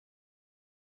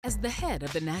As the head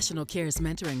of the National Cares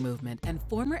Mentoring Movement and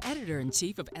former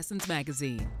editor-in-chief of Essence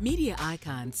magazine, media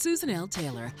icon Susan L.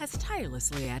 Taylor has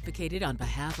tirelessly advocated on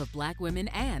behalf of Black women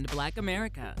and Black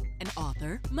America. An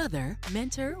author, mother,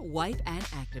 mentor, wife, and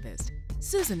activist.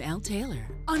 Susan L. Taylor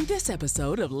on this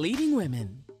episode of Leading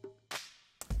Women.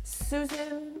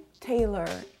 Susan Taylor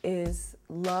is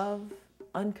love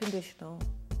unconditional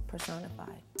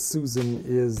personified. Susan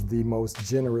is the most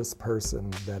generous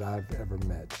person that I've ever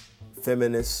met.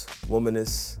 Feminist,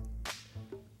 womanist,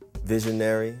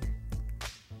 visionary,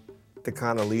 the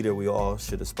kind of leader we all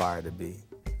should aspire to be.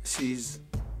 She's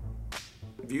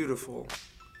beautiful,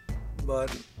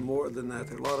 but more than that,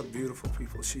 there are a lot of beautiful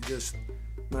people. She's just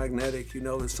magnetic. You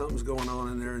know that something's going on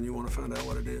in there and you want to find out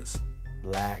what it is.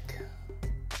 Black,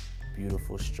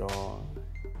 beautiful, strong,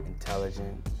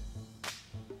 intelligent,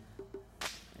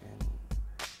 and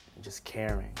just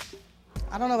caring.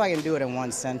 I don't know if I can do it in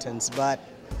one sentence, but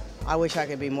I wish I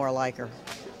could be more like her.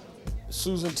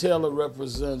 Susan Taylor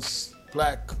represents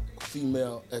Black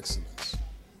female excellence.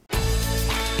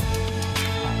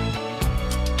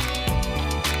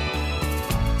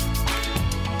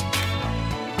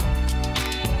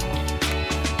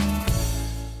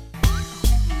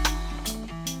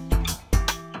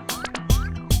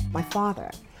 My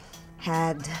father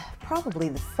had probably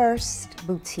the first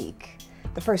boutique,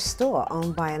 the first store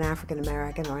owned by an African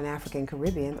American or an African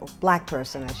Caribbean, or Black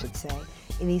person I should say,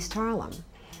 in East Harlem.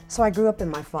 So I grew up in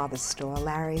my father's store,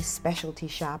 Larry's Specialty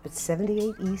Shop at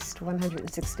 78 East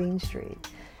 116th Street.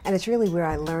 And it's really where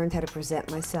I learned how to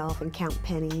present myself and count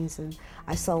pennies, and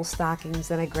I sold stockings,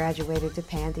 then I graduated to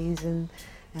panties and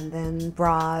then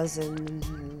bras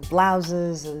and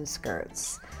blouses and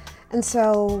skirts. And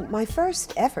so my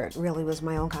first effort really was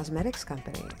my own cosmetics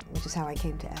company, which is how I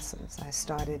came to Essence. I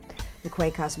started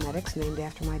McQuay Cosmetics, named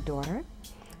after my daughter.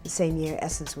 The same year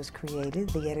Essence was created,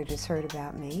 the editors heard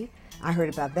about me. I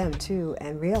heard about them too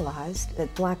and realized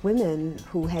that Black women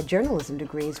who had journalism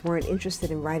degrees weren't interested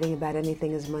in writing about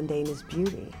anything as mundane as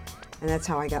beauty. And that's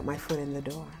how I got my foot in the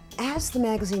door. As the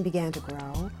magazine began to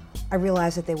grow, I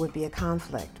realized that there would be a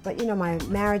conflict. But you know, my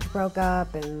marriage broke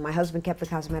up and my husband kept the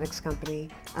cosmetics company,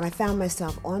 and I found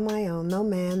myself on my own, no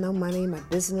man, no money, my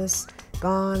business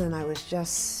gone, and I was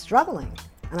just struggling.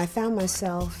 And I found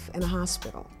myself in a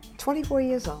hospital, 24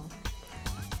 years old,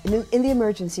 in the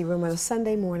emergency room on a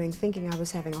Sunday morning thinking I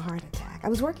was having a heart attack. I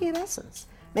was working at Essence,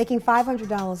 making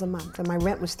 $500 a month, and my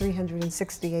rent was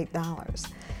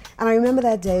 $368. And I remember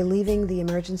that day leaving the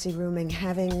emergency room and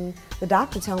having the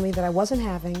doctor tell me that I wasn't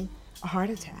having a heart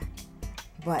attack,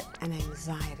 but an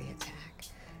anxiety attack.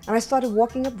 And I started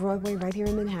walking up Broadway right here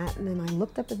in Manhattan, and I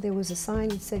looked up and there was a sign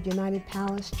that said United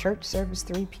Palace, church service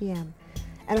 3 p.m.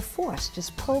 And a force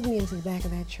just pulled me into the back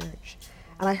of that church.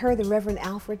 And I heard the Reverend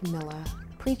Alfred Miller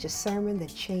preach a sermon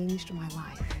that changed my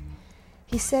life.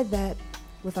 He said that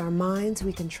with our minds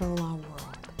we control our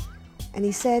world. And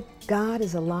he said, God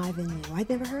is alive in you. I'd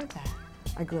never heard that.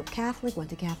 I grew up Catholic, went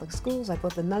to Catholic schools. I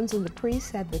thought the nuns and the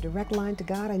priests had the direct line to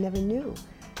God. I never knew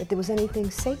that there was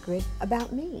anything sacred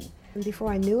about me. And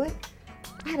before I knew it,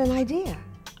 I had an idea.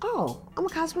 Oh, I'm a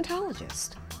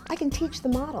cosmetologist. I can teach the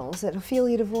models at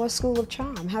Ophelia DeVore School of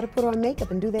Charm how to put on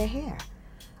makeup and do their hair.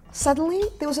 Suddenly,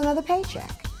 there was another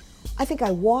paycheck. I think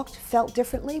I walked, felt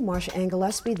differently. Marsha Ann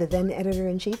Gillespie, the then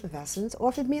editor-in-chief of Essence,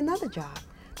 offered me another job,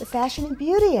 the fashion and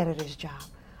beauty editor's job.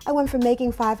 I went from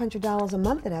making $500 a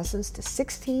month at Essence to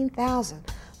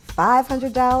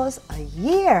 $16,500 a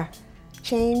year.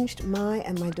 Changed my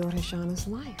and my daughter Shauna's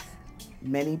life.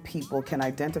 Many people can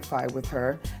identify with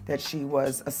her that she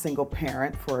was a single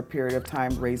parent for a period of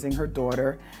time raising her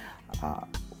daughter,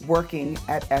 working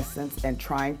at Essence and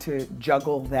trying to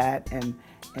juggle that and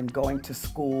going to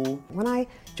school. When I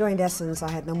joined Essence, I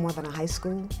had no more than a high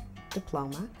school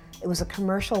diploma. It was a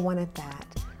commercial one at that.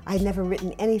 I had never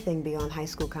written anything beyond high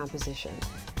school composition.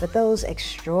 But those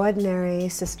extraordinary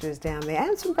sisters down there,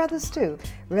 and some brothers too,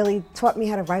 really taught me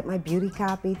how to write my beauty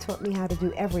copy, taught me how to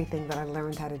do everything that I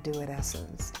learned how to do at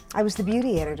Essence. I was the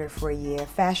beauty editor for a year,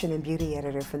 fashion and beauty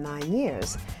editor for 9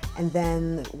 years. And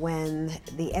then when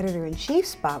the editor-in-chief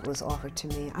spot was offered to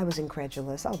me, I was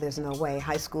incredulous. Oh, there's no way.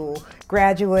 High school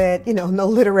graduate, you know, no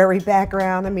literary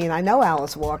background. I mean, I know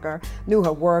Alice Walker, knew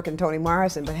her work and Toni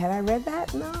Morrison, but had I read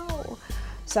that? No.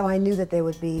 So I knew that there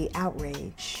would be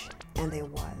outrage. And there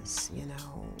was, you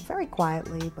know, very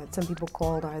quietly, but some people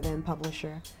called our then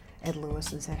publisher, Ed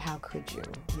Lewis, and said, how could you,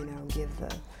 give the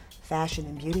fashion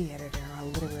and beauty editor a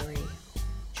literary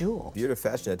jewel. You're the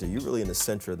fashion editor, you're really in the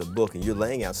center of the book, and you're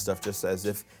laying out stuff just as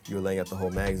if you were laying out the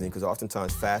whole magazine, because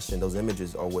oftentimes fashion, those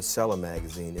images are what sell a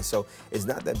magazine. And so it's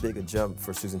not that big a jump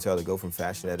for Susan Taylor to go from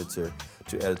fashion editor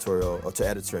to editorial, or to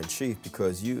editor-in-chief,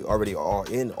 because you already are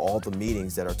in all the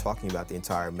meetings that are talking about the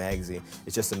entire magazine.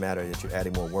 It's just a matter that you're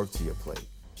adding more work to your plate.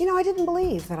 You know, I didn't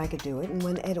believe that I could do it, and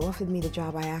when Ed offered me the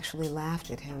job, I actually laughed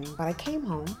at him. But I came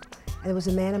home, and there was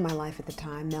a man in my life at the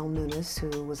time, Mel Nunes,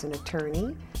 who was an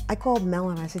attorney. I called Mel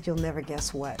and I said, "You'll never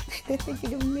guess what. They're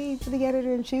thinking of me for the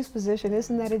editor-in-chief's position.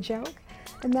 Isn't that a joke?"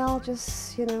 And Mel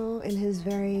just, you know, in his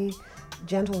very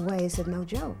gentle way said, "No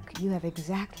joke. You have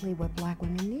exactly what black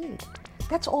women need."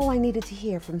 That's all I needed to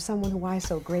hear from someone who I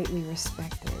so greatly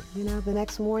respected. You know, the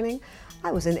next morning,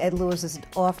 I was in Ed Lewis's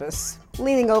office,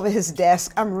 leaning over his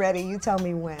desk. "I'm ready, you tell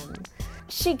me when."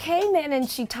 She came in and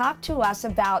she talked to us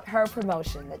about her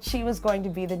promotion, that she was going to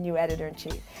be the new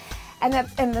editor-in-chief. And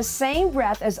that in the same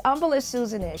breath, as humble as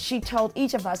Susan is, she told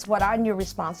each of us what our new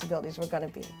responsibilities were going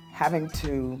to be. Having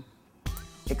to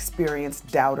experience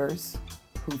doubters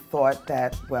who thought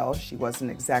that, well, she wasn't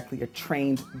exactly a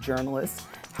trained journalist.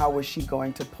 How was she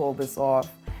going to pull this off?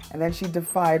 And then she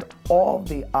defied all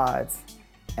the odds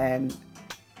and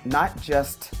not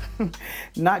just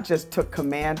took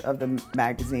command of the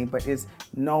magazine, but is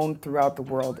known throughout the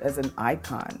world as an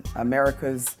icon,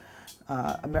 America's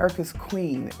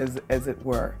queen, as it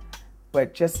were.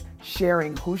 But just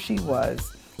sharing who she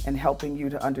was and helping you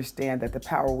to understand that the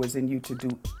power was in you to do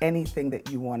anything that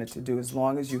you wanted to do, as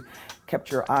long as you kept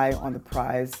your eye on the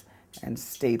prize and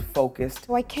stayed focused.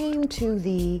 So I came to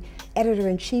the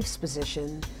editor-in-chief's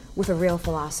position with a real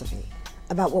philosophy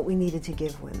about what we needed to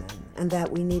give women, and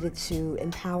that we needed to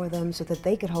empower them so that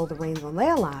they could hold the reins on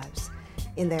their lives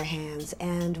in their hands,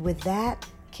 and with that,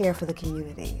 care for the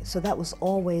community. So that was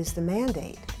always the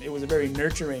mandate. It was a very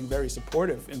nurturing, very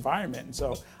supportive environment. And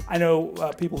so I know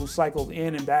people who cycled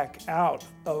in and back out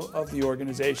of the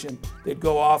organization. They'd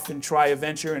go off and try a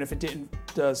venture, and if it didn't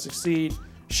succeed,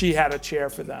 she had a chair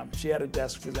for them. She had a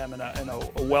desk for them, and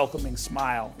a welcoming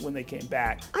smile when they came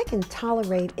back. I can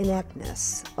tolerate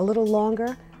ineptness a little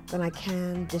longer than I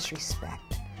can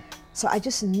disrespect. So I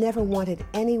just never wanted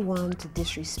anyone to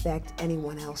disrespect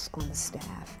anyone else on the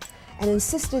staff, and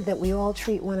insisted that we all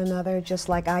treat one another just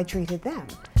like I treated them.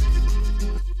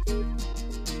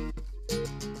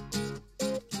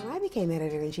 When I became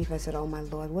editor-in-chief, I said, "Oh my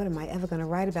Lord, what am I ever going to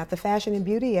write about? The fashion and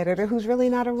beauty editor who's really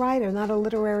not a writer, not a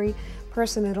literary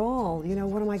person at all. You know,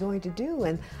 what am I going to do?"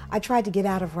 And I tried to get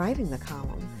out of writing the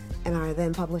column. And our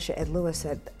then publisher, Ed Lewis,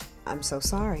 said, "I'm so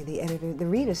sorry, the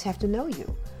readers have to know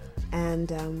you."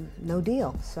 And no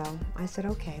deal. So I said,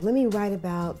 okay, let me write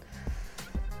about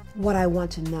what I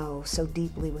want to know so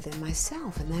deeply within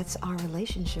myself, and that's our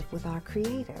relationship with our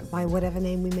Creator, by whatever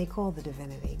name we may call the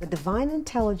divinity. The divine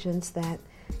intelligence that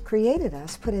created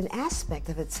us put an aspect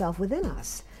of itself within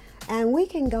us. And we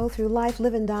can go through life,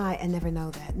 live and die, and never know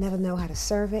that, never know how to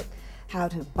serve it, how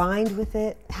to bind with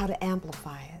it, how to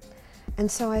amplify it.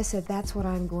 And so I said, that's what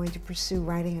I'm going to pursue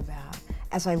writing about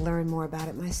as I learn more about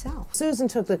it myself. Susan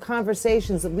took the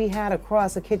conversations that we had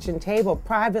across a kitchen table,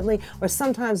 privately or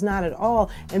sometimes not at all,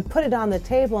 and put it on the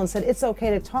table and said, it's okay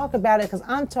to talk about it because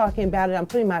I'm talking about it, I'm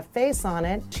putting my face on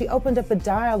it. She opened up a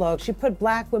dialogue. She put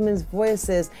black women's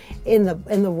voices in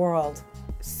the world.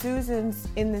 Susan's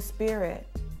In the Spirit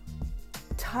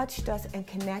touched us and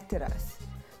connected us,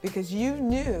 because you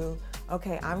knew,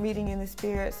 okay, I'm reading In the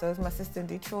Spirit, so is my sister in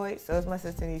Detroit, so is my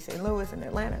sister in East St. Louis and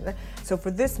Atlanta. So for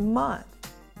this month,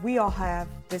 we all have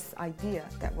this idea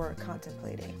that we're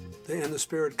contemplating. The In the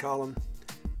Spirit column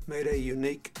made a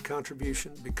unique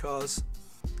contribution because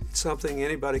it's something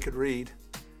anybody could read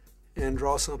and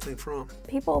draw something from.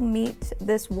 People meet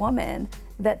this woman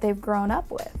that they've grown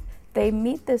up with. They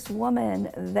meet this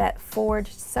woman that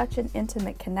forged such an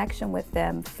intimate connection with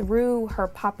them through her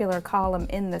popular column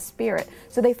In the Spirit.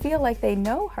 So they feel like they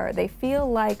know her. They feel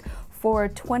like for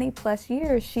 20+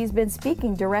 years she's been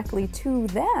speaking directly to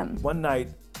them. One night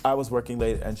I was working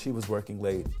late and she was working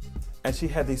late, and she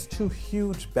had these 2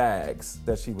 huge bags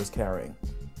that she was carrying.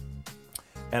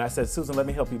 And I said, Susan, let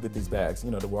me help you with these bags,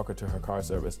 you know, to walk her to her car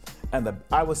service. And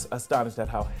I was astonished at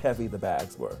how heavy the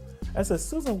bags were. I said,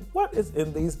 Susan, what is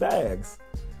in these bags?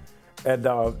 And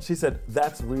she said,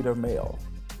 that's reader mail.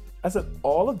 I said,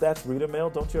 all of that's reader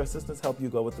mail? Don't your assistants help you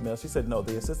go with the mail? She said, no,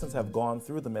 the assistants have gone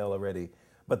through the mail already,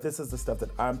 but this is the stuff that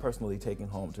I'm personally taking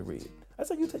home to read. I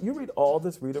said, you read all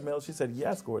this reader mail? She said,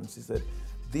 yes, Gordon. She said,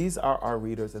 These are our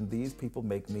readers, and these people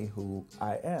make me who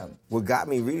I am. What got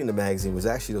me reading the magazine was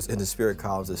actually those In the Spirit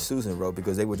columns that Susan wrote,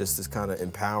 because they were just this kind of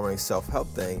empowering self-help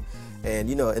thing. And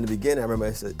you know, in the beginning, I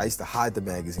remember I used to hide the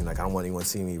magazine, like I don't want anyone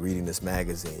seeing me reading this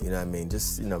magazine, you know what I mean?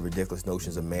 Just, you know, ridiculous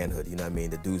notions of manhood, you know what I mean?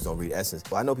 The dudes don't read Essence.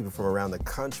 But I know people from around the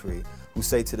country who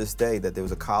say to this day that there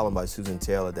was a column by Susan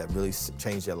Taylor that really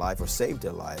changed their life or saved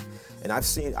their life. And I've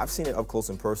seen it up close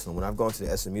and personal. When I've gone to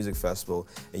the Essence Music Festival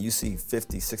and you see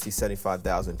 50, 60,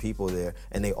 75,000 people there,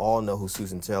 and they all know who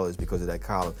Susan Taylor is because of that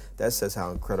column, that says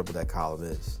how incredible that column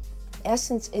is.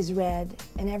 Essence is read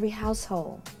in every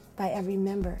household by every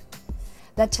member.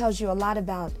 That tells you a lot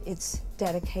about its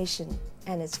dedication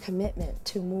and its commitment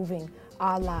to moving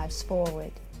our lives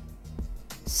forward.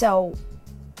 So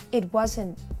it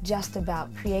wasn't just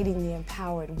about creating the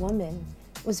empowered woman,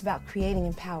 it was about creating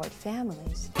empowered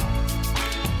families.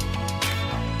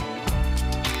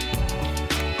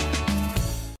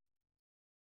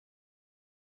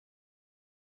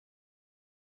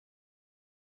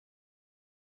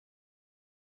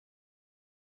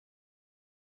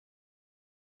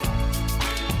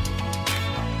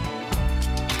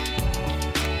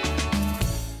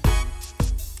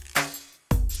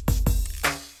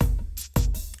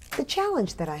 The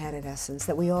challenge that I had at Essence,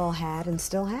 that we all had and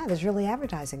still have, is really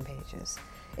advertising pages.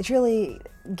 It's really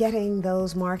getting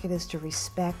those marketers to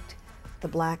respect the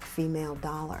black female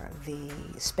dollar, the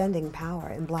spending power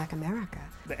in black America.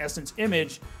 The Essence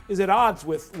image is at odds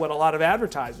with what a lot of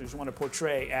advertisers want to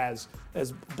portray as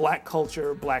black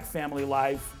culture, black family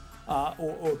life,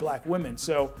 or black women.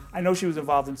 So I know she was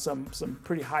involved in some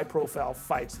pretty high-profile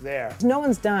fights there. No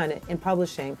one's done in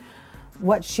publishing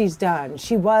what she's done.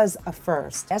 She was a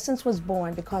first. Essence was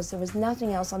born because there was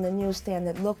nothing else on the newsstand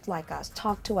that looked like us,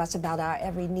 talked to us about our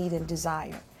every need and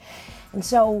desire. And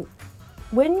so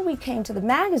when we came to the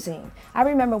magazine, I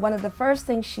remember one of the first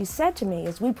things she said to me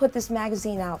is, we put this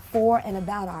magazine out for and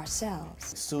about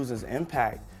ourselves. Susan's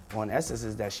impact on Essence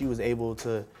is that she was able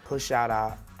to push out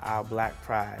our black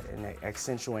pride and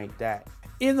accentuate that.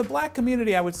 In the black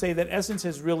community, I would say that Essence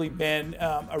has really been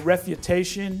a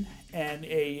refutation and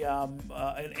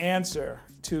an answer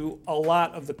to a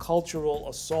lot of the cultural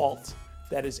assault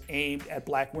that is aimed at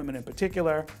black women in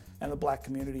particular and the black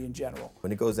community in general.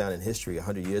 When it goes down in history,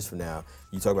 100 years from now,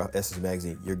 you talk about Essence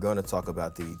Magazine, you're going to talk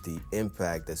about the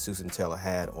impact that Susan Taylor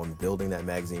had on building that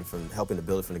magazine, from helping to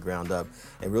build it from the ground up,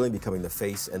 and really becoming the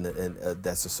face and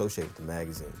that's associated with the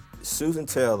magazine. Susan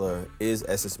Taylor is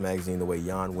Essence Magazine the way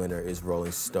Jan Winter is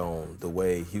Rolling Stone, the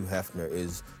way Hugh Hefner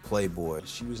is Playboy.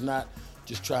 She was not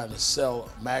just trying to sell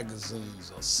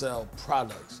magazines or sell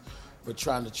products, but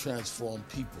trying to transform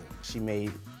people. She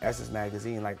made Essence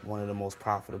Magazine like one of the most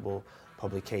profitable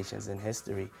publications in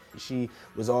history. She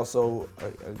was also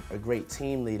a great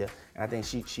team leader, and I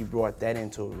think she brought that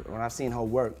into it. When I've seen her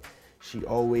work, she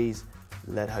always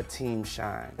let her team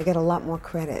shine. I get a lot more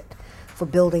credit for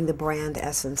building the brand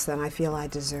Essence than I feel I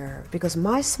deserve, because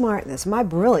my smartness, my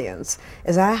brilliance,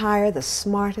 is I hire the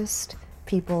smartest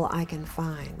people I can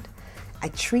find. I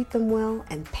treat them well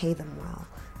and pay them well.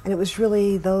 And it was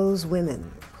really those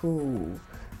women who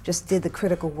just did the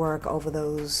critical work over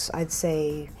those, I'd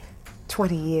say,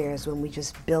 20 years when we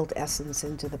just built Essence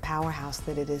into the powerhouse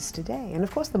that it is today. And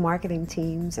of course the marketing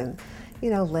teams and,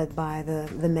 you know, led by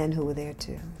the men who were there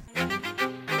too.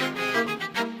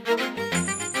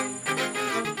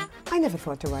 I never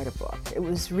thought to write a book. It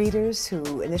was readers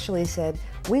who initially said,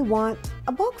 we want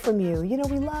a book from you. You know,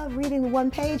 we love reading one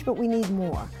page, but we need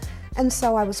more. And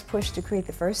so I was pushed to create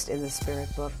the first In the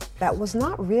Spirit book that was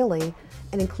not really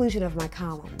an inclusion of my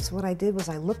columns. What I did was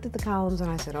I looked at the columns and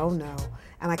I said, oh no,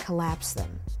 and I collapsed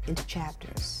them into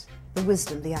chapters, the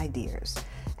wisdom, the ideas.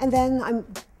 And then I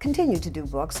continued to do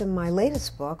books, and my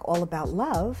latest book, All About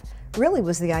Love, really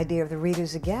was the idea of the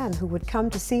readers again who would come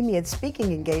to see me at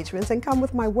speaking engagements and come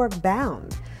with my work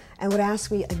bound and would ask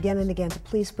me again and again to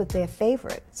please put their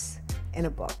favorites in a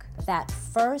book. That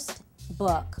first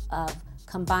book of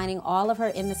combining all of her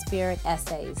In the Spirit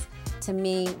essays, to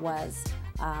me, was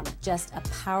just a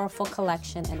powerful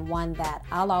collection, and one that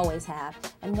I'll always have.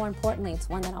 And more importantly, it's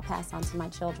one that I'll pass on to my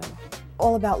children.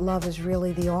 All About Love is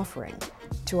really the offering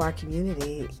to our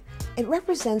community. It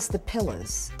represents the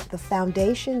pillars, the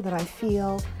foundation that I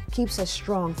feel keeps us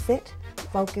strong, fit,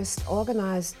 focused,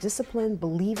 organized, disciplined,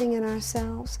 believing in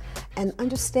ourselves, and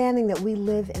understanding that we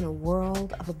live in a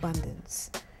world of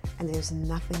abundance, and there's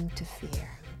nothing to fear.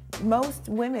 Most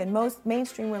women, most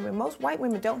mainstream women, most white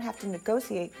women don't have to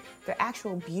negotiate their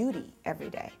actual beauty every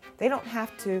day. They don't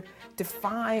have to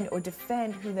define or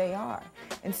defend who they are.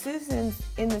 And Susan's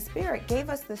In the Spirit gave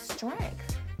us the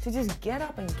strength to just get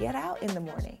up and get out in the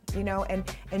morning, you know,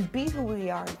 and be who we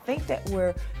are. Think that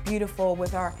we're beautiful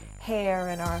with our hair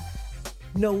and our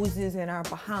noses and our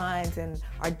behinds and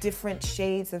our different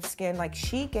shades of skin. Like,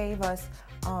 she gave us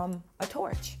a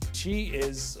torch. She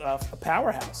is a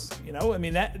powerhouse, you know. I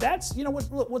mean, that's, you know,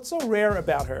 what's so rare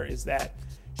about her is that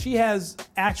she has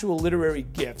actual literary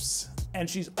gifts, and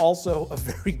she's also a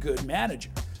very good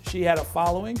manager. She had a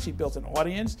following, she built an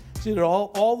audience, she did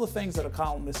all the things that a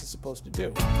columnist is supposed to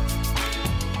do.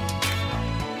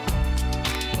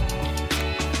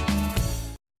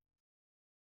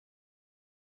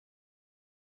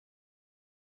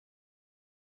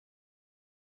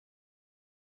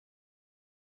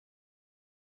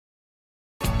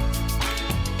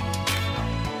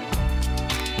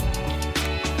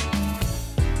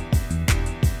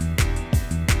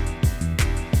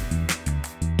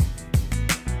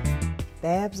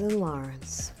 Babs and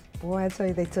Lawrence. Boy, I tell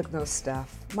you, they took no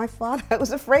stuff. My father, I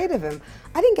was afraid of him.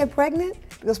 I didn't get pregnant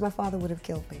because my father would have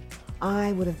killed me.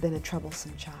 I would have been a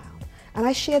troublesome child. And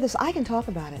I share this, I can talk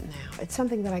about it now. It's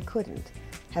something that I couldn't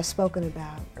have spoken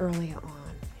about earlier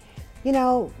on. You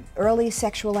know, early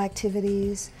sexual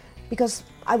activities, because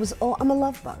I'm a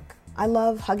love bug. I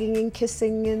love hugging and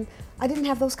kissing, and I didn't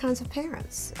have those kinds of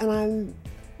parents. And I'm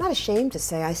not ashamed to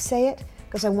say, I say it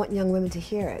because I want young women to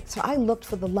hear it. So I looked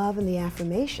for the love and the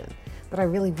affirmation that I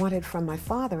really wanted from my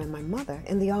father and my mother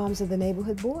in the arms of the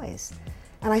neighborhood boys.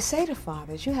 And I say to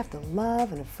fathers, you have to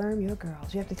love and affirm your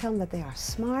girls. You have to tell them that they are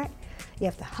smart, you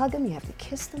have to hug them, you have to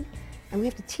kiss them, and we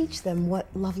have to teach them what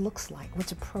love looks like,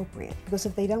 what's appropriate. Because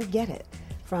if they don't get it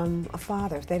from a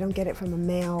father, if they don't get it from a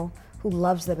male who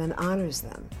loves them and honors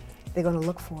them, they're going to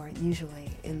look for it usually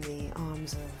in the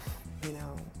arms of, you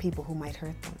know, people who might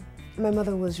hurt them. My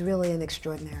mother was really an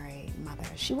extraordinary mother.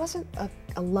 She wasn't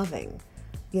a loving,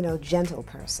 you know, gentle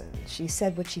person. She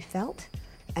said what she felt,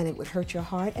 and it would hurt your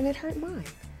heart, and it hurt mine.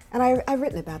 And I've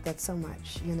written about that so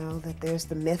much, you know, that there's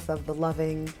the myth of the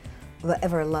loving, the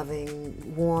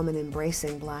ever-loving, warm and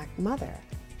embracing Black mother.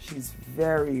 She's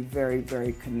very, very,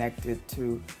 very connected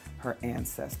to her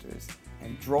ancestors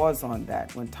and draws on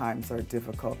that when times are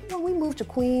difficult. When we moved to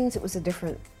Queens, it was a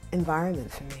different environment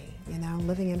for me. You know,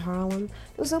 living in Harlem,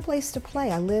 there was no place to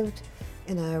play. I lived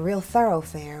in a real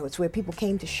thoroughfare. It's where people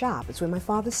came to shop. It's where my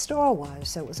father's store was,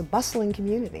 so it was a bustling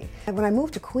community. And when I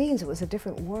moved to Queens, it was a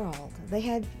different world. They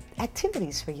had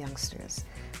activities for youngsters.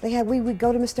 We would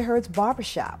go to Mr. Hurd's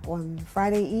barbershop on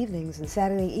Friday evenings and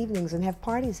Saturday evenings and have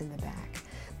parties in the back.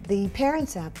 The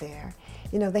parents out there,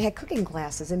 you know, they had cooking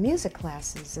classes and music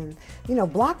classes and, you know,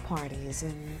 block parties.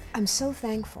 And I'm so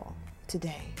thankful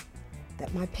today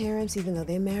that my parents, even though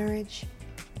their marriage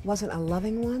wasn't a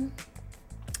loving one,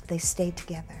 they stayed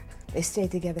together. They stayed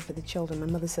together for the children. My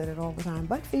mother said it all the time,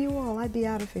 but for you all, I'd be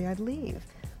out of here, I'd leave.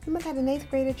 My mother had an 8th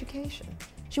grade education.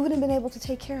 She wouldn't have been able to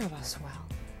take care of us well.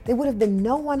 There would have been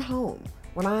no one home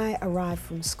when I arrived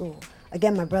from school.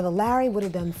 Again, my brother Larry would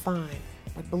have done fine,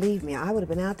 but believe me, I would have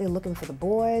been out there looking for the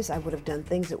boys. I would have done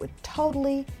things that were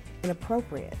totally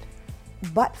inappropriate,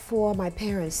 but for my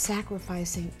parents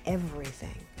sacrificing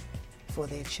everything for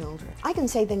their children. I can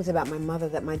say things about my mother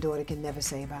that my daughter can never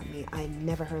say about me. I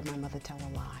never heard my mother tell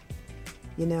a lie.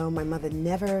 You know, my mother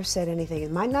never said anything. It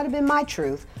might not have been my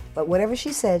truth, but whatever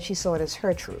she said, she saw it as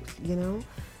her truth, you know?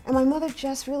 And my mother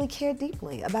just really cared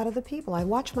deeply about other people. I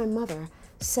watched my mother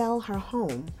sell her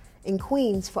home in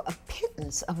Queens for a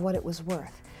pittance of what it was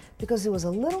worth, because it was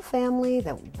a little family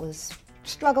that was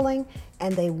struggling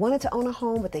and they wanted to own a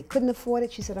home, but they couldn't afford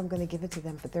it. She said, I'm going to give it to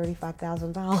them for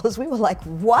 $35,000. We were like,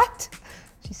 what?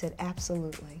 She said,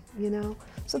 absolutely, you know?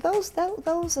 So those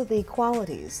are the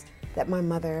qualities that my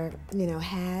mother, you know,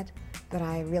 had that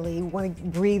I really want to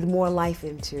breathe more life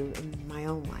into in my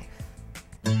own life.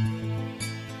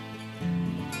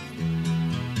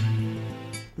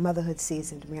 Motherhood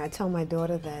seasoned me. I tell my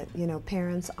daughter that, you know,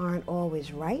 parents aren't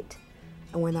always right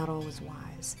and we're not always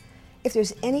wise. If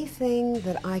there's anything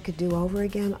that I could do over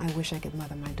again, I wish I could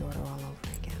mother my daughter all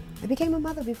over again. I became a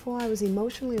mother before I was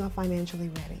emotionally or financially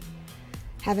ready.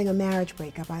 Having a marriage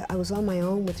breakup, I was on my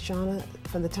own with Shauna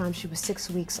from the time she was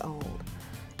 6 weeks old.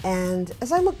 And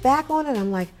as I look back on it, I'm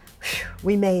like,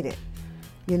 we made it,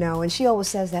 you know, and she always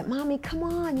says that, Mommy, come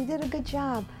on, you did a good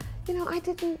job. You know, I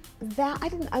didn't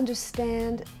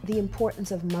understand the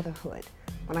importance of motherhood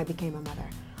when I became a mother.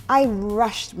 I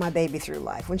rushed my baby through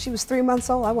life. When she was 3 months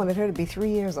old, I wanted her to be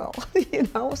 3 years old, you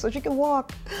know, so she could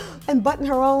walk and button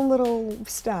her own little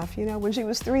stuff, you know. When she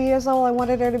was 3 years old, I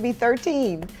wanted her to be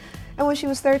 13. And when she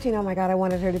was 13, oh my God, I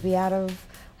wanted her to be out of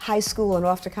high school and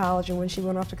off to college. And when she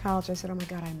went off to college, I said, oh my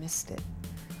God, I missed it.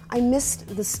 I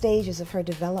missed the stages of her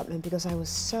development because I was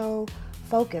so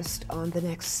focused on the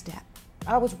next step.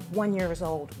 I was 1 year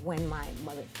old when my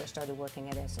mother first started working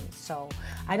at Essence. So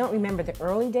I don't remember the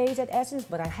early days at Essence,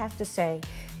 but I have to say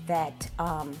that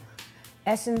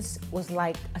Essence was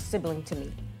like a sibling to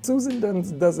me. Susan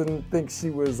doesn't think she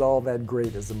was all that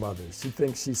great as a mother. She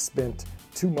thinks she spent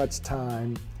too much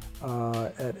time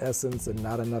at Essence and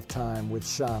not enough time with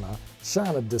Shauna.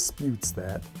 Shauna disputes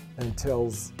that and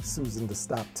tells Susan to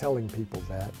stop telling people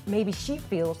that. Maybe she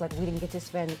feels like we didn't get to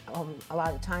spend a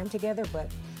lot of time together, but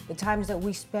the times that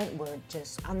we spent were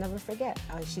just, I'll never forget.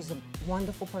 She's a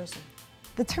wonderful person.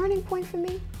 The turning point for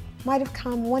me might have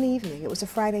come one evening. It was a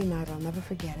Friday night, I'll never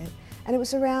forget it. And it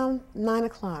was around 9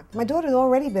 o'clock. My daughter had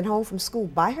already been home from school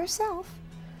by herself,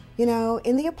 you know,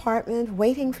 in the apartment,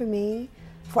 waiting for me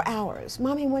for hours.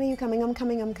 Mommy, when are you coming? I'm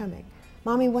coming, I'm coming.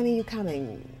 Mommy, when are you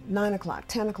coming? 9 o'clock,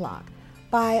 10 o'clock.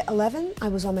 By 11, I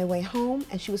was on my way home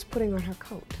and she was putting on her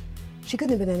coat. She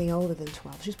couldn't have been any older than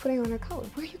 12. She was putting on her coat.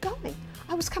 Where are you going?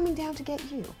 I was coming down to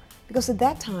get you. Because at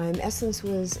that time, Essence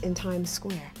was in Times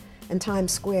Square. And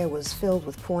Times Square was filled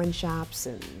with pawn shops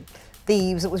and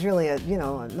thieves. It was really a, you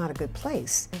know, not a good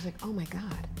place. I was like, oh my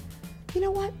God. You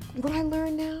know what I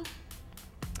learned now?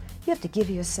 You have to give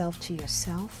yourself to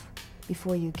yourself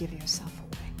before you give yourself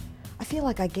away. I feel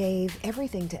like I gave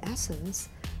everything to Essence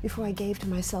before I gave to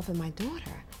myself and my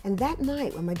daughter. And that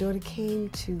night when my daughter came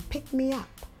to pick me up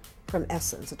from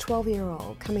Essence, a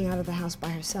 12-year-old coming out of the house by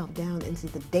herself down into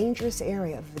the dangerous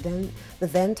area of the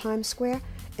then Times Square,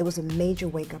 it was a major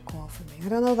wake-up call for me. I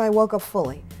don't know if I woke up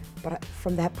fully, but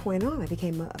from that point on, I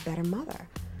became a better mother.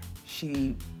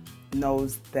 She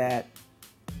knows that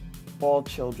all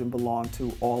children belong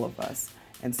to all of us.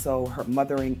 And so her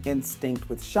mothering instinct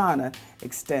with Shauna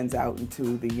extends out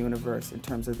into the universe in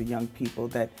terms of the young people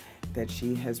that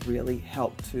she has really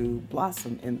helped to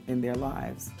blossom in their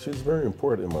lives. She's very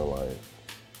important in my life.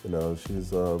 You know, she's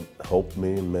helped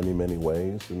me in many, many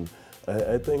ways. And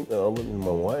I think, other than my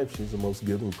wife, she's the most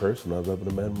giving person I've ever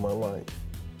met in my life.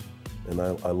 And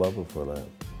I love her for that.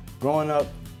 Growing up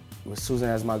with Susan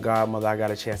as my godmother, I got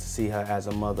a chance to see her as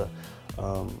a mother.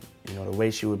 You know, the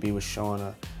way she would be with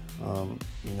Shauna,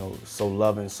 you know, so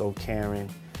loving, so caring,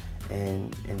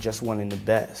 and just wanting the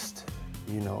best.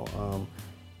 You know,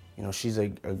 she's a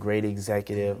great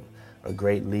executive, a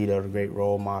great leader, a great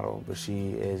role model, but she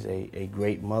is a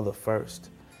great mother first,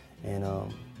 and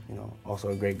you know, also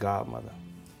a great godmother.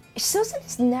 Susan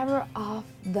is never off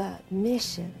the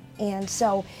mission, and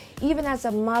so even as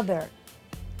a mother,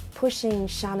 pushing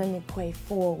Shauna Nikwe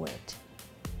forward.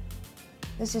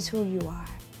 This is who you are.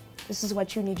 This is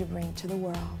what you need to bring to the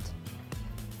world.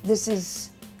 This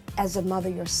is, as a mother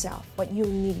yourself, what you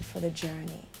need for the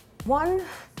journey. One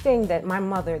thing that my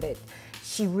mother, that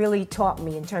she really taught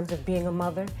me in terms of being a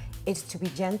mother, is to be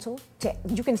gentle.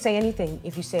 You can say anything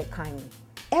if you say it kindly.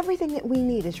 Everything that we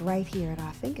need is right here at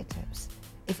our fingertips,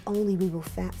 if only we will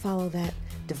follow that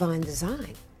divine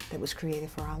design that was created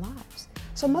for our lives.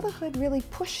 So motherhood really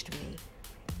pushed me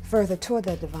further toward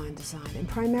that divine design, and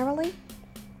primarily,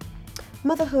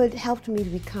 motherhood helped me to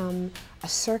become a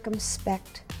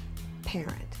circumspect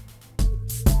parent.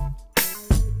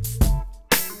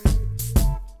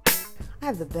 I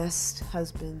have the best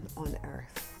husband on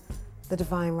earth, the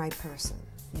divine right person,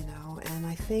 you know, and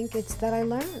I think it's that I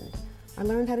learned. I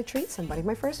learned how to treat somebody.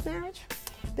 My first marriage,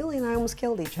 Billy and I almost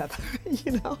killed each other,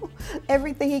 you know.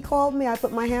 Everything he called me, I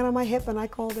put my hand on my hip and I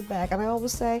called it back. And I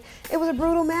always say, it was a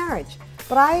brutal marriage.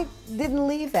 But I didn't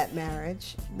leave that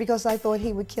marriage because I thought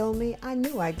he would kill me. I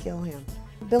knew I'd kill him.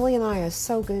 Billy and I are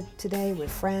so good today. We're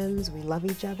friends. We love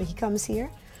each other. He comes here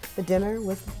for dinner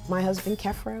with my husband,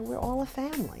 Kefra. We're all a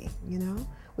family, you know.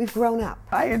 We've grown up.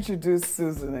 I introduced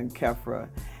Susan and Kefra,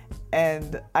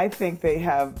 and I think they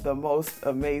have the most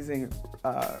amazing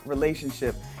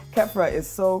relationship. Kefra is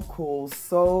so cool,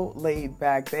 so laid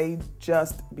back. They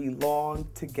just belong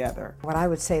together. What I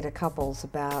would say to couples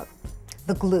about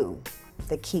the glue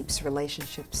that keeps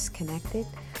relationships connected,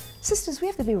 sisters, we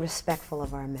have to be respectful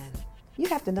of our men. You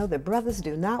have to know that brothers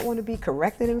do not want to be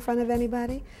corrected in front of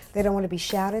anybody. They don't want to be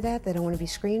shouted at. They don't want to be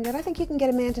screamed at. I think you can get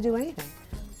a man to do anything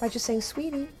by just saying,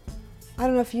 sweetie, I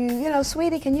don't know if you know,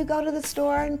 sweetie, can you go to the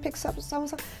store and pick up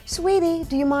so-and-so? Sweetie,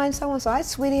 do you mind so-and-so? I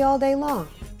sweetie all day long.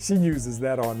 She uses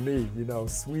that on me, you know,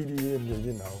 sweetie, and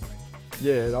you know,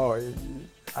 yeah,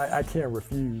 I can't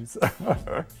refuse.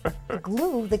 The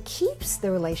glue that keeps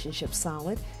the relationship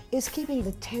solid is keeping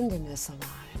the tenderness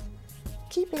alive,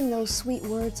 keeping those sweet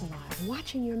words alive,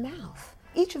 watching your mouth.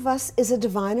 Each of us is a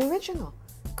divine original,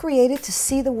 created to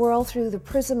see the world through the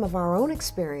prism of our own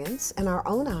experience and our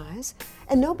own eyes,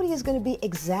 and nobody is going to be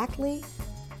exactly,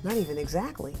 not even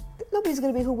exactly, nobody's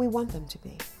going to be who we want them to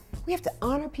be. We have to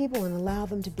honor people and allow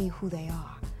them to be who they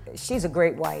are. she's a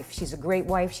great wife. She's a great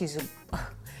wife. She's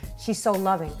so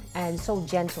loving and so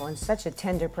gentle and such a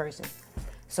tender person.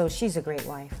 So she's a great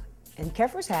wife. And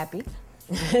Kefra's happy.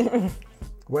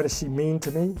 What does she mean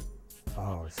to me?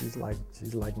 Oh, she's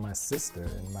like my sister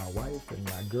and my wife and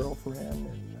my girlfriend,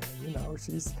 and you know,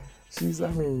 she's. I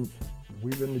mean,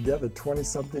 we've been together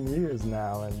 20-something years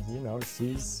now, and you know,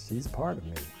 she's part of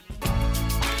me.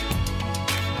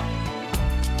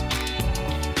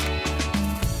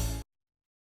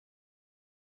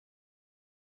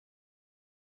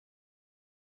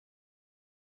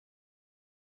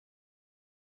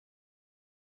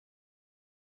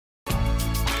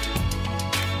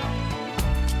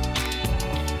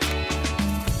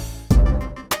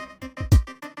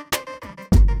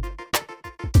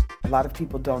 A lot of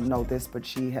people don't know this, but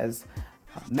she has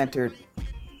mentored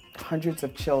hundreds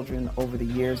of children over the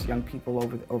years, young people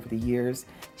over the years.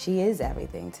 She is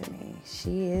everything to me.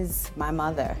 She is my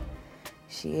mother.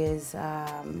 She is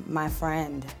my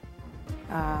friend.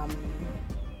 I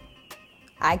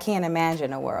can't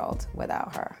imagine a world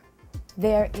without her.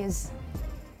 There is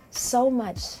so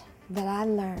much that I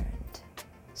learned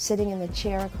sitting in the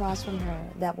chair across from her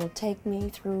that will take me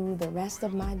through the rest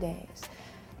of my days,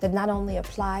 that not only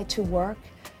apply to work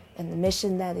and the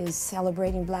mission that is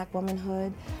celebrating Black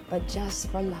womanhood, but just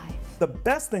for life. The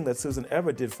best thing that Susan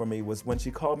ever did for me was when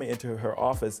she called me into her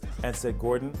office and said,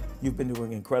 "Gordon, you've been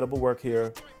doing incredible work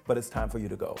here, but it's time for you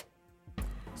to go."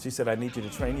 She said, "I need you to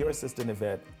train your assistant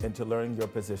Yvette into learning your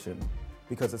position,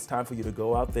 because it's time for you to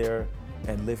go out there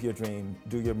and live your dream,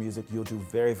 do your music. You'll do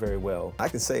very, very well." I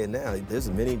can say it now. There's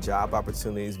many job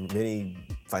opportunities, many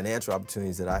financial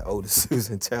opportunities that I owe to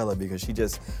Susan Taylor, because she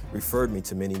just referred me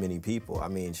to many, many people. I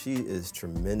mean, she is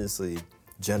tremendously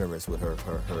generous with her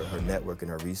network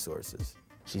and her resources.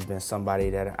 She's been somebody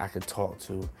that I could talk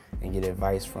to and get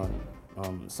advice from,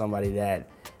 somebody that,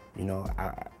 you know,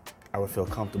 I would feel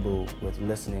comfortable with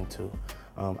listening to.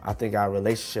 I think our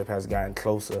relationship has gotten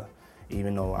closer,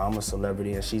 even though I'm a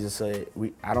celebrity and she's a celebrity.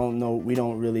 We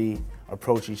don't really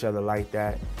approach each other like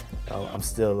that. I'm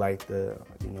still like the,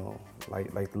 you know,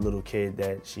 like the little kid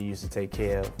that she used to take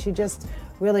care of. She just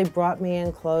really brought me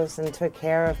in close and took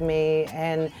care of me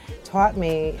and taught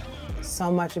me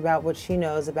so much about what she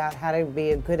knows about how to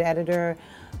be a good editor,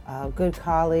 a good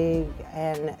colleague,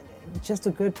 and just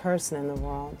a good person in the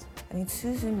world. I mean,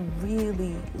 Susan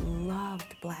really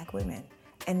loved Black women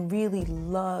and really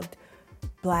loved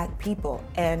Black people,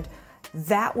 and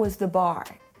that was the bar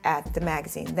at the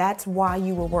magazine. That's why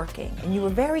you were working, and you were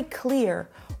very clear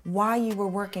why you were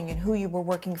working and who you were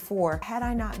working for. Had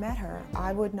I not met her,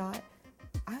 I would not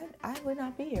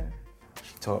be here.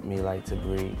 She taught me like to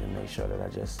breathe and make sure that I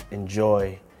just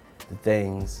enjoy the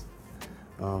things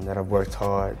that I've worked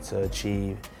hard to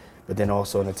achieve, but then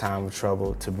also in a time of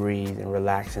trouble to breathe and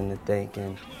relax and to think,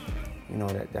 and you know,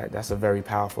 that's a very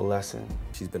powerful lesson.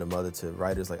 She's been a mother to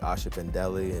writers like Asha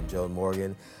Pendeli and Joan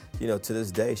Morgan. You know, to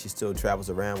this day, she still travels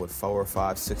around with 4 or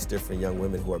 5, 6 different young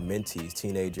women who are mentees,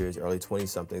 teenagers, early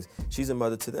 20-somethings. She's a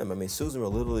mother to them. I mean, Susan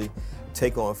will literally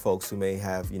take on folks who may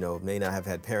have, you know, may not have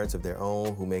had parents of their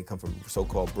own, who may come from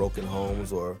so-called broken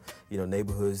homes or, you know,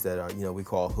 neighborhoods that are, you know, we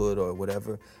call hood or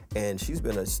whatever. And she's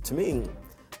been, to me,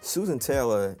 Susan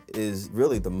Taylor is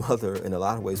really the mother in a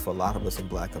lot of ways for a lot of us in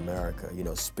Black America, you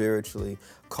know, spiritually,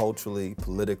 culturally,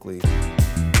 politically.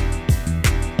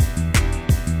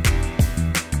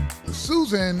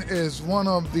 Susan is one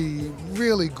of the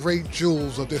really great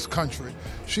jewels of this country.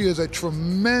 She is a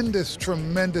tremendous,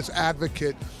 tremendous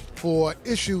advocate for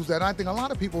issues that I think a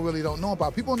lot of people really don't know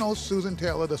about. People know Susan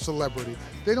Taylor, the celebrity.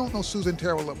 They don't know Susan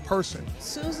Taylor, the person.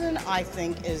 Susan, I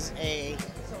think, is a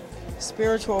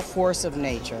spiritual force of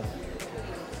nature.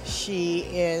 She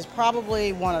is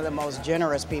probably one of the most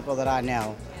generous people that I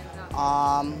know.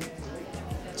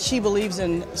 She believes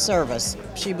in service.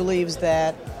 She believes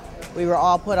that we were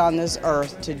all put on this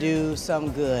earth to do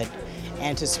some good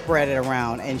and to spread it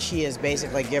around, and she has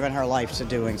basically given her life to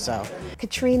doing so.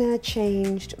 Katrina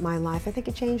changed my life. I think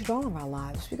it changed all of our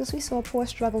lives, because we saw poor,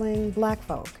 struggling Black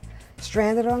folk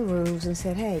stranded on roofs and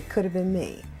said, hey, could have been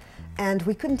me. And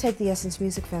we couldn't take the Essence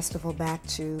Music Festival back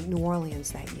to New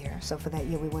Orleans that year, so for that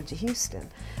year we went to Houston.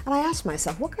 And I asked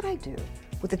myself, what could I do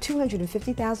with the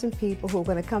 250,000 people who are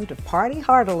going to come to party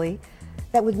heartily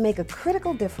that would make a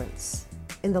critical difference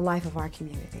in the life of our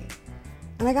community?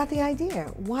 And I got the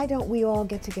idea, why don't we all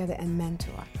get together and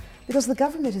mentor? Because the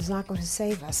government is not going to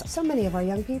save us. So many of our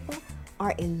young people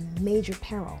are in major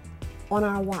peril on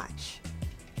our watch.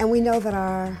 And we know that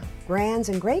our grands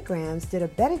and great-grands did a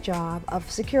better job of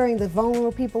securing the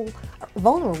vulnerable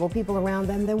people around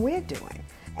them than we're doing.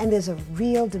 And there's a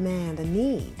real demand, a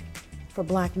need for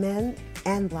black men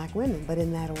and black women, but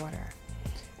in that order.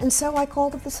 And so I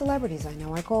called up the celebrities I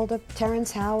know. I called up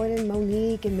Terrence Howard and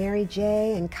Monique and Mary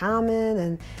J. and Common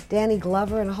and Danny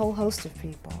Glover and a whole host of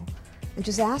people. And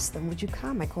just asked them, would you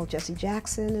come? I called Jesse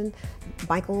Jackson and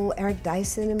Michael Eric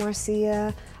Dyson and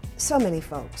Marcia, so many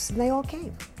folks, and they all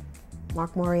came.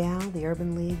 Mark Morial, the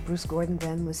Urban League, Bruce Gordon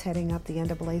then was heading up the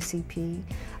NAACP,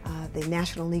 the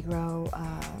National Negro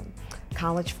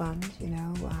College Fund, you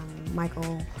know,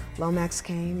 Michael Lomax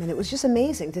came, and it was just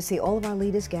amazing to see all of our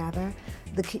leaders gather,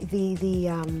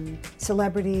 the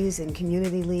celebrities and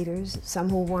community leaders, some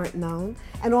who weren't known,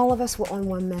 and all of us were on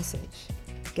one message: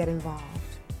 get involved,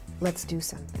 let's do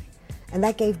something. And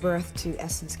that gave birth to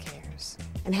Essence Cares.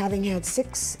 And having had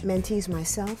 6 mentees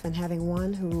myself, and having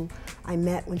one who I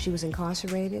met when she was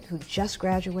incarcerated, who just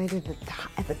graduated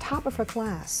at the top of her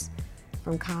class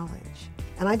from college.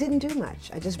 And I didn't do much.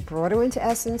 I just brought her into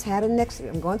Essence, had her next to me.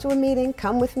 I'm going to a meeting,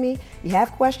 come with me. You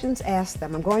have questions, ask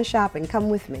them. I'm going shopping, come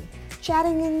with me.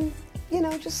 Chatting and, you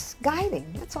know, just guiding,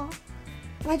 that's all.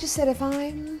 And I just said, if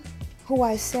I'm who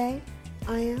I say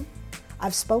I am,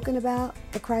 I've spoken about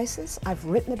the crisis, I've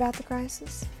written about the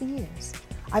crisis for years.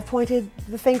 I've pointed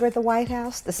the finger at the White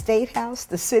House, the State House,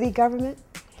 the city government.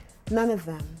 None of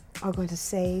them are going to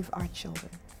save our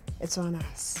children. It's on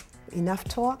us. Enough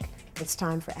talk, it's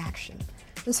time for action.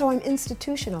 And so I'm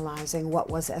institutionalizing what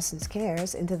was Essence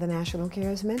Cares into the National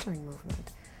Cares Mentoring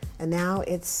Movement. And now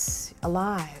it's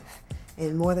alive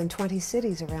in more than 20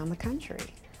 cities around the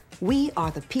country. We are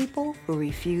the people who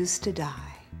refuse to die.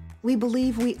 We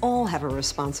believe we all have a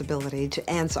responsibility to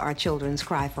answer our children's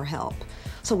cry for help.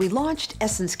 So we launched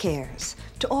Essence Cares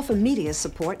to offer media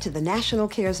support to the National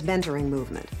Cares Mentoring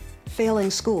Movement, failing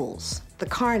schools, the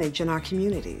carnage in our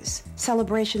communities,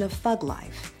 celebration of thug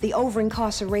life, the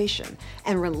over-incarceration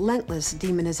and relentless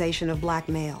demonization of black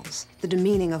males, the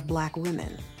demeaning of black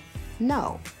women.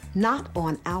 No, not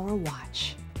on our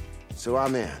watch. So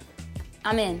I'm in.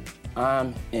 I'm in.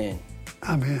 I'm in.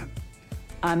 I'm in.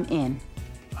 I'm in.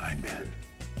 I'm in.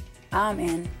 I'm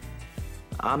in.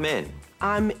 I'm in.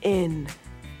 I'm in.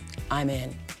 I'm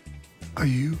in. Are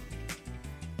you?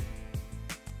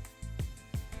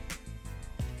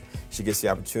 She gets the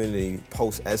opportunity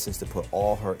post-Essence to put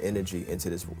all her energy into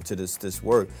this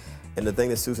work. And the thing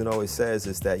that Susan always says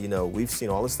is that, you know, we've seen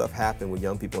all this stuff happen with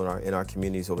young people in our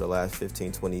communities over the last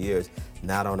 15, 20 years,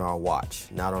 not on our watch,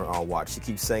 not on our watch. She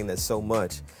keeps saying that so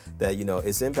much that, you know,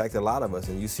 it's impacted a lot of us.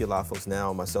 And you see a lot of folks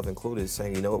now, myself included,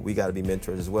 saying, you know what, we got to be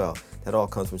mentors as well. That all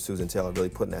comes from Susan Taylor, really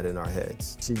putting that in our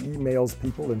heads. She emails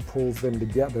people and pulls them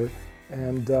together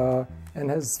and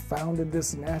has founded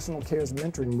this National Cares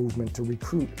Mentoring Movement to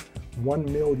recruit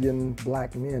 1 million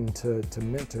black men to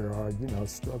mentor our, you know,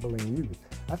 struggling youth.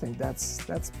 I think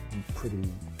that's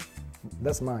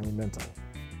monumental.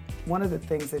 One of the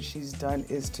things that she's done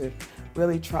is to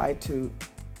really try to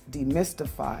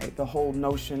demystify the whole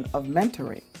notion of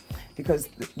mentoring.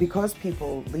 Because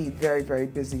people lead very, very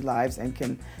busy lives and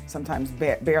can sometimes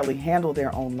barely handle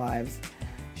their own lives,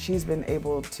 she's been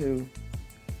able to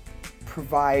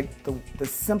provide the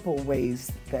simple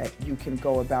ways that you can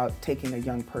go about taking a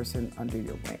young person under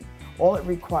your wing. All it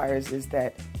requires is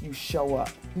that you show up.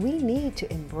 We need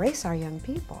to embrace our young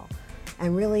people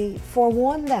and really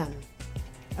forewarn them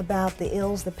about the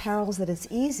ills, the perils, that it's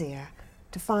easier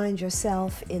to find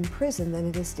yourself in prison than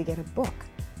it is to get a book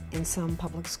in some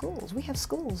public schools. We have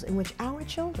schools in which our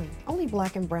children, only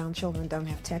black and brown children, don't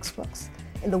have textbooks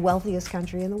in the wealthiest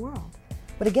country in the world.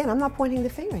 But again, I'm not pointing the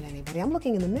finger at anybody. I'm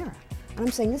looking in the mirror. And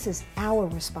I'm saying this is our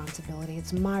responsibility,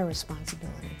 it's my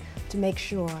responsibility to make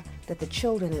sure that the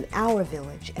children in our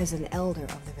village, as an elder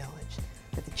of the village,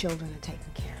 that the children are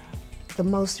taken care of. The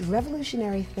most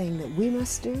revolutionary thing that we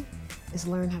must do is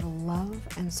learn how to love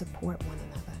and support one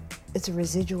another. It's a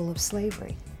residual of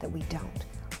slavery that we don't.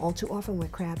 All too often we're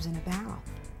crabs in a barrel.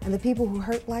 And the people who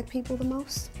hurt black people the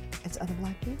most, it's other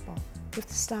black people. We have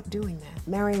to stop doing that.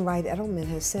 Marion Wright Edelman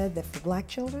has said that for black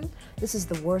children, this is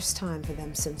the worst time for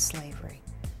them since slavery.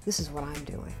 This is what I'm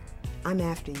doing. I'm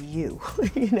after you,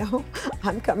 you know?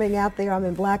 I'm coming out there, I'm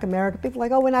in Black America. People are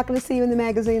like, oh, we're not gonna see you in the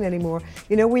magazine anymore.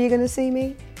 You know where you're gonna see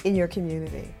me? In your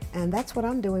community. And that's what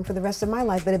I'm doing for the rest of my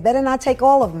life, but it better not take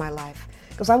all of my life,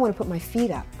 because I wanna put my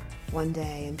feet up one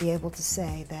day and be able to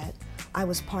say that I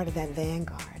was part of that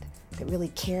vanguard that really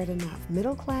cared enough.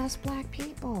 Middle-class black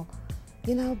people,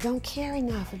 you know, don't care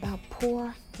enough about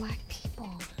poor black people.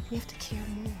 We have to care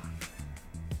more.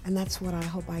 And that's what I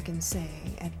hope I can say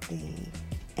at the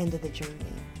end of the journey,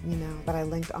 you know, that I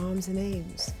linked arms and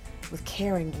aims with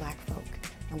caring black folk,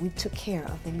 and we took care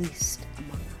of the least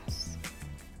among us.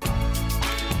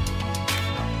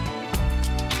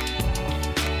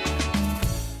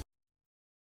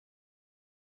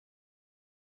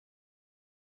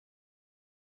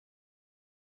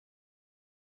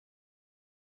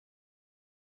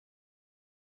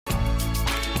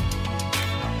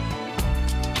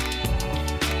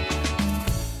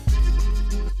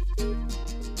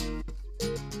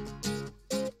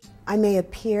 I may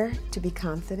appear to be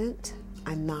confident,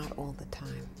 I'm not all the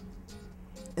time.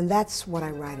 And that's what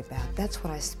I write about, that's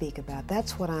what I speak about,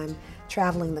 that's what I'm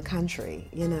traveling the country,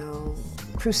 you know,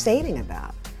 crusading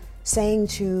about, saying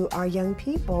to our young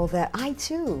people that I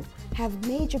too have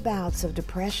major bouts of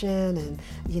depression and,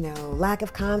 you know, lack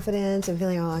of confidence and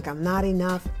feeling like I'm not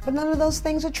enough, but none of those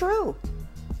things are true.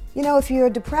 You know, if you're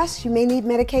depressed, you may need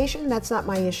medication, that's not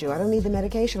my issue. I don't need the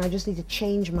medication, I just need to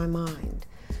change my mind.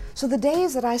 So the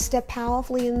days that I step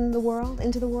powerfully into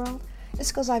the world,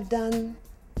 it's because I've done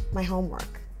my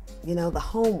homework. You know, the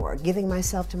homework, giving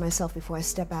myself to myself before I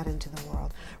step out into the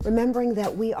world. Remembering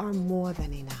that we are more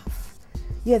than enough.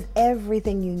 You have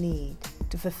everything you need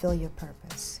to fulfill your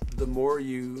purpose. The more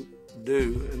you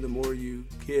do and the more you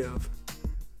give,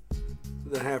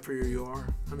 the happier you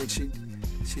are. I mean,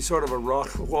 she's sort of a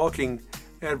walking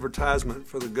advertisement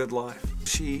for the good life.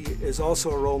 She is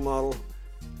also a role model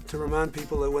to remind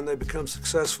people that when they become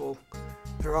successful,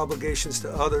 their obligations to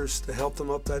others to help them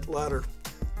up that ladder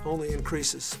only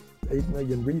increases. 8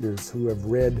 million readers who have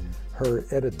read her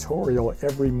editorial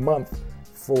every month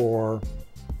for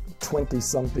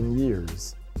 20-something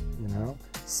years, you know?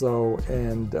 So,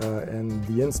 and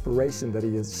the inspiration that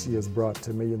she has brought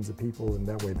to millions of people in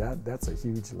that way, that's a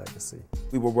huge legacy.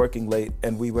 We were working late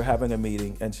and we were having a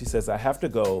meeting and she says, I have to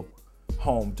go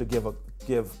home to give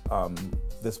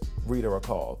this reader a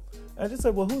call. And I just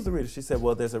said, well, who's the reader? She said,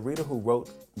 well, there's a reader who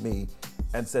wrote me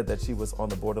and said that she was on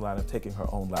the borderline of taking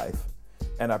her own life.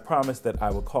 And I promised that I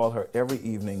would call her every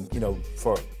evening, you know,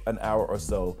 for an hour or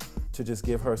so to just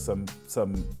give her some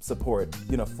support,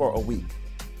 you know, for a week.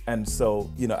 And so,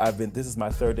 you know, this is my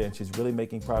 3rd day and she's really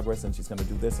making progress and she's gonna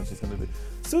do this and she's gonna do this.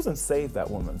 Susan saved that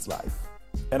woman's life.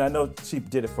 And I know she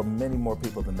did it for many more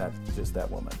people than that, just that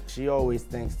woman. She always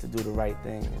thinks to do the right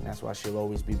thing, and that's why she'll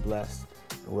always be blessed.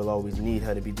 And we'll always need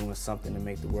her to be doing something to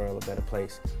make the world a better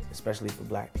place, especially for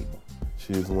Black people.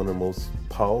 She is one of the most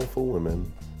powerful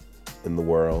women in the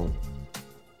world,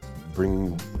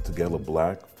 bringing together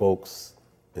Black folks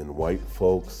and white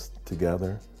folks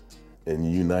together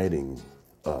and uniting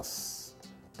us,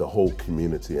 the whole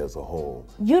community as a whole.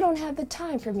 You don't have the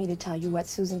time for me to tell you what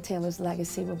Susan Taylor's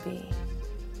legacy will be.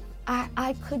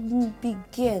 I couldn't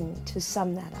begin to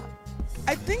sum that up.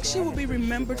 I think she will be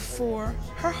remembered for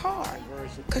her heart,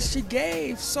 because she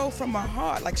gave so from her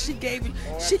heart. Like she gave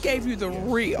you the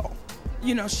real.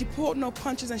 You know, she pulled no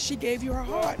punches and she gave you her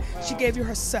heart. She gave you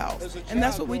herself. And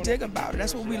that's what we dig about her.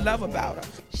 That's what we love about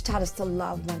her. She taught us to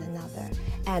love one another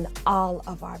and all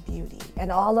of our beauty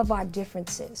and all of our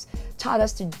differences. Taught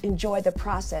us to enjoy the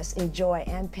process, in joy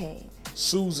and pain.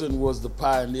 Susan was the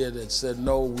pioneer that said,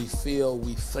 no, we feel,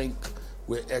 we think,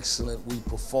 we're excellent, we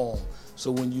perform.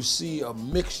 So when you see a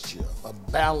mixture, a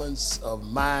balance of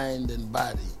mind and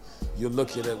body, you're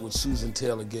looking at what Susan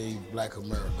Taylor gave Black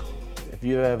America. If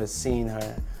you've ever seen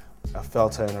her or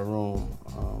felt her in a room,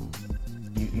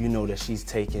 you know that she's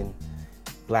taking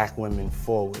Black women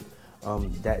forward.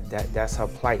 That's her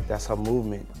plight, that's her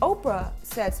movement. Oprah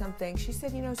said something. She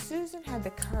said, you know, Susan had the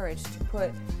courage to put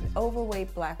an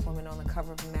overweight Black woman on the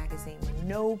cover of a magazine when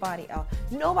nobody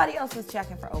else was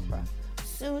checking for Oprah.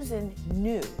 Susan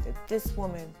knew that this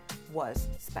woman was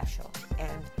special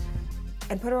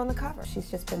and put her on the cover.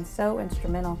 She's just been so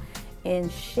instrumental in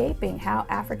shaping how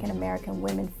African American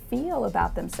women feel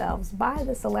about themselves by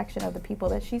the selection of the people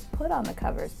that she's put on the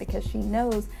covers, because she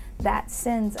knows that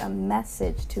sends a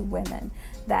message to women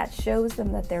that shows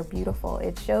them that they're beautiful.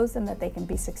 It shows them that they can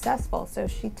be successful. So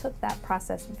she took that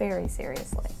process very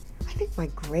seriously. I think my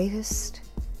greatest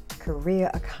career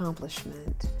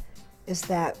accomplishment is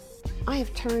that I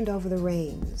have turned over the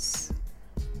reins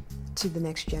to the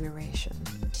next generation.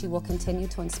 She will continue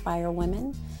to inspire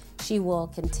women. She will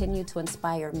continue to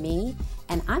inspire me,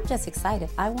 and I'm just excited.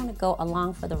 I want to go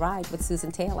along for the ride with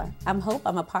Susan Taylor. I hope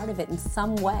I'm a part of it in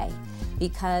some way,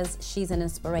 because she's an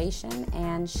inspiration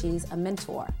and she's a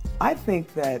mentor. I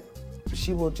think that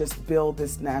she will just build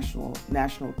this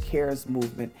national cares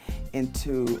movement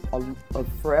into a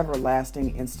forever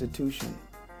lasting institution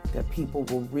that people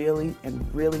will really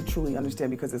and really truly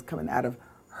understand, because it's coming out of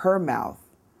her mouth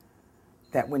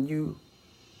that when you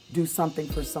do something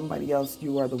for somebody else,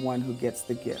 you are the one who gets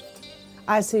the gift.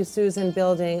 I see Susan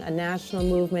building a national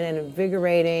movement and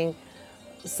invigorating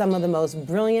some of the most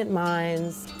brilliant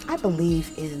minds. I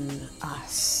believe in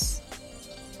us.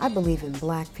 I believe in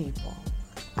Black people.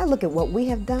 I look at what we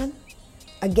have done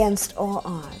against all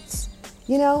odds.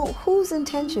 You know, whose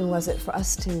intention was it for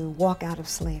us to walk out of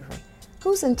slavery?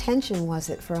 Whose intention was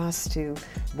it for us to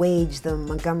wage the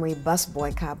Montgomery bus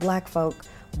boycott? Black folk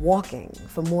walking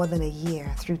for more than a year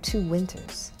through 2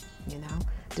 winters, you know,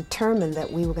 determined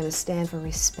that we were going to stand for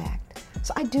respect,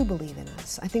 So I do believe in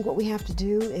us. I think what we have to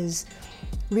do is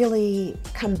really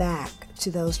come back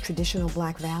to those traditional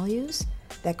black values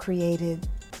that created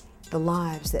the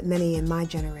lives that many in my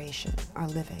generation are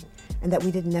living and that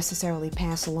we didn't necessarily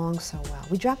pass along so well.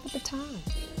 We dropped the baton.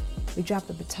 We dropped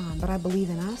the baton, but I believe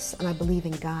in us and I believe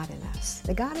in God in us.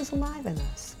 That God is alive in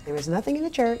us. There is nothing in the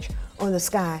church or in the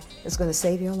sky that's going to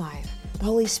save your life. The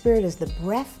Holy Spirit is the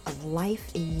breath of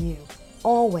life in you,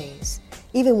 always.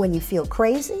 Even when you feel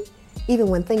crazy, even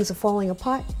when things are falling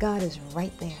apart, God is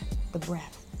right there, the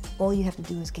breath. All you have to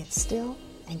do is get still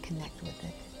and connect with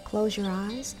it. Close your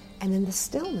eyes, and in the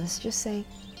stillness, just say,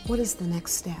 what is the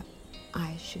next step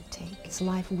I should take? It's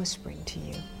life whispering to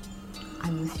you.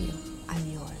 I'm with you. I'm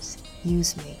yours.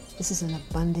 Use me. This is an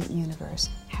abundant universe.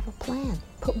 Have a plan.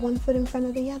 Put one foot in front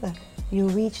of the other. You'll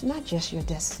reach not just your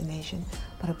destination,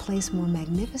 but a place more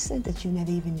magnificent that you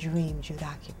never even dreamed you'd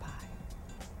occupy.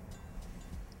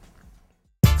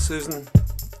 Susan,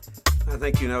 I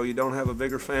think you know you don't have a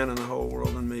bigger fan in the whole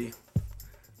world than me,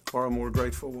 or a more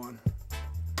grateful one.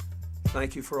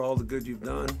 Thank you for all the good you've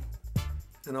done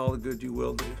and all the good you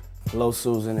will do. Hello,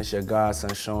 Susan. It's your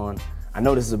godson, Sean. I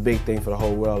know this is a big thing for the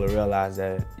whole world to realize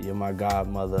that you're my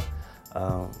godmother,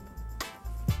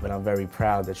 but I'm very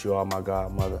proud that you are my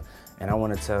godmother. And I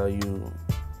want to tell you,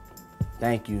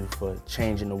 thank you for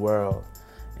changing the world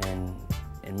and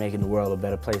making the world a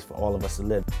better place for all of us to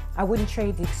live. I wouldn't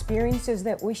trade the experiences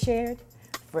that we shared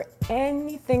for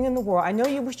anything in the world. I know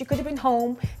you wish you could have been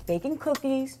home baking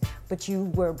cookies, but you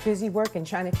were busy working,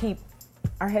 trying to keep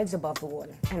our heads above the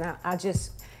water. And I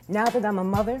just, now that I'm a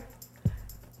mother,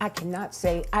 I cannot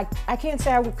say, I can't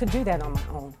say I could do that on my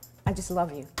own. I just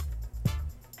love you.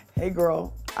 Hey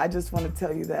girl, I just want to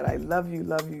tell you that I love you,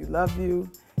 love you, love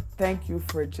you. Thank you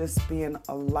for just being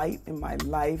a light in my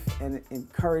life and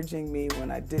encouraging me when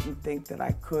I didn't think that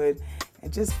I could.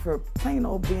 And just for plain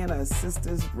old being a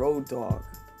sister's road dog.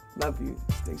 Love you.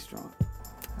 Stay strong.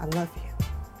 I love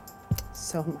you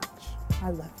so much. I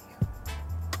love you.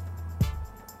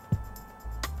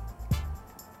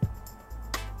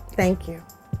 Thank you.